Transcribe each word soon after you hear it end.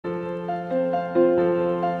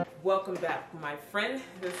Welcome back, my friend.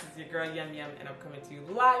 This is your girl Yem, and I'm coming to you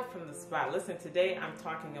live from the spot. Listen, today I'm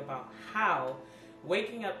talking about how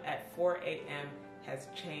waking up at 4 a.m. has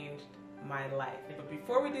changed my life. But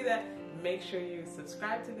before we do that, make sure you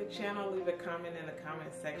subscribe to the channel, leave a comment in the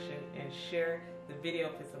comment section, and share the video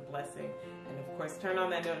if it's a blessing. And of course, turn on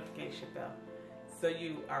that notification bell so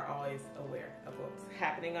you are always aware of what's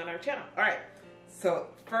happening on our channel. All right, so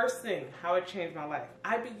first thing, how it changed my life.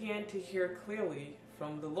 I began to hear clearly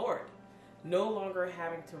from the Lord. No longer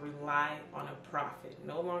having to rely on a prophet,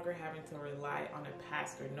 no longer having to rely on a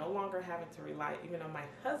pastor, no longer having to rely even on my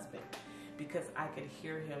husband, because I could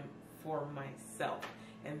hear him for myself.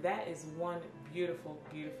 And that is one beautiful,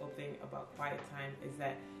 beautiful thing about quiet time, is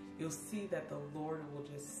that you'll see that the Lord will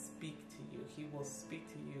just speak to you. He will speak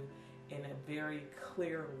to you in a very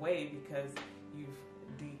clear way because you've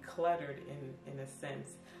decluttered in a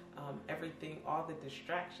sense everything, all the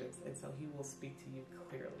distractions, and so he will speak to you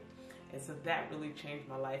clearly. And so that really changed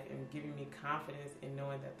my life and giving me confidence in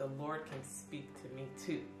knowing that the Lord can speak to me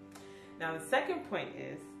too. Now the second point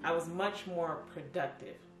is I was much more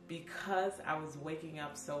productive because I was waking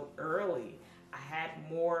up so early. I had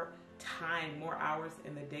more time, more hours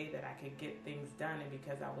in the day that I could get things done, and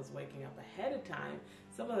because I was waking up ahead of time,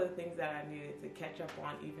 some of the things that I needed to catch up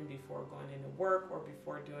on even before going into work or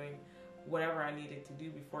before doing whatever I needed to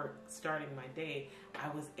do before starting my day,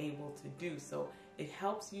 I was able to do. So it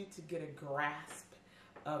helps you to get a grasp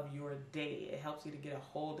of your day. It helps you to get a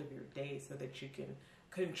hold of your day so that you can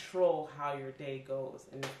control how your day goes.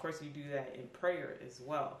 And of course you do that in prayer as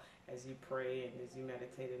well. As you pray and as you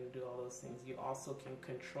meditate and do all those things, you also can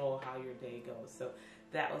control how your day goes. So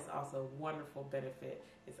that was also a wonderful benefit,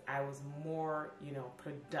 is I was more,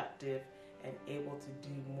 productive and able to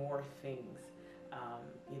do more things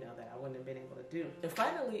that I wouldn't have been able to do. And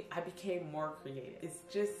finally, I became more creative. It's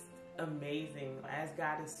just amazing. As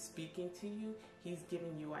God is speaking to you, he's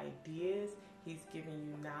giving you ideas, he's giving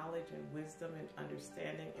you knowledge and wisdom and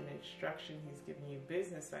understanding and instruction. He's giving you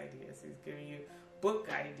business ideas, he's giving you book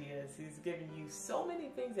ideas, he's giving you so many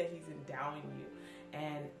things that he's endowing you.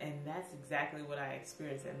 And that's exactly what I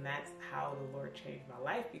experienced, and that's how the Lord changed my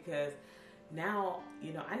life, because now,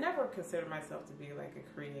 I never considered myself to be like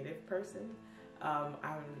a creative person. I'm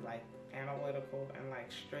like analytical and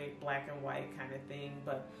like straight black and white kind of thing,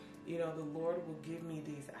 but the Lord will give me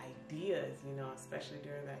these ideas, especially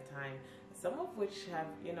during that time, some of which have,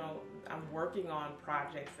 I'm working on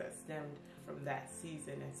projects that stemmed from that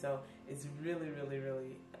season. And so it's really, really,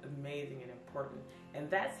 really amazing and important. And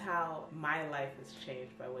that's how my life has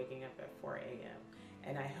changed, by waking up at 4 a.m.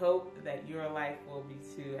 And I hope that your life will be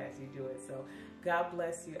too as you do it. So God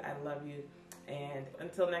bless you. I love you. And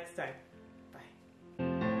until next time.